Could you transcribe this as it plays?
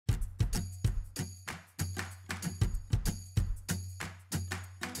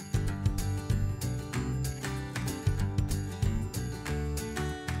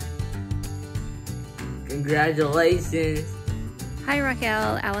Congratulations. Hi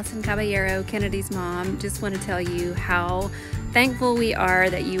Raquel, Allison Caballero, Kennedy's mom. Just want to tell you how thankful we are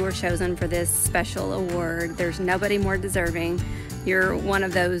that you were chosen for this special award. There's nobody more deserving. You're one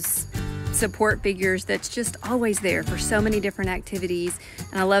of those support figures that's just always there for so many different activities,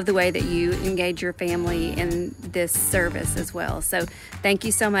 and I love the way that you engage your family in this service as well. So thank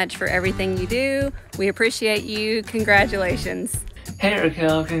you so much for everything you do. We appreciate you. Congratulations. Hey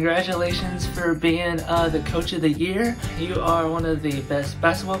Raquel, congratulations for being the Coach of the Year. You are one of the best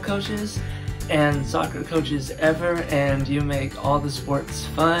basketball coaches and soccer coaches ever, and you make all the sports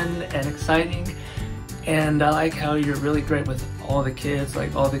fun and exciting. And I like how you're really great with all the kids,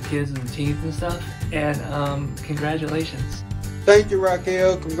 like all the kids and the teens and stuff. And congratulations. Thank you,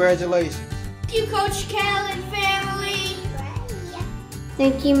 Raquel. Congratulations. Thank you, Coach Cal and family.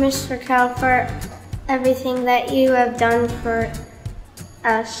 Thank you, Mr. Cal, for everything that you have done for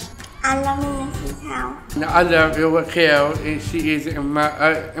us. I love you, Mrs. Cal. I love Raquel, and she is my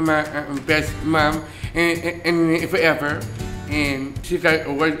best mom and forever. And she got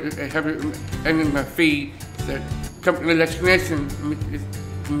a word under my feet. So, congratulations,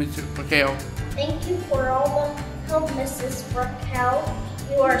 Mrs. Raquel. Thank you for all the help, Mrs. Raquel.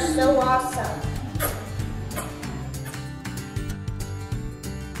 You are so awesome.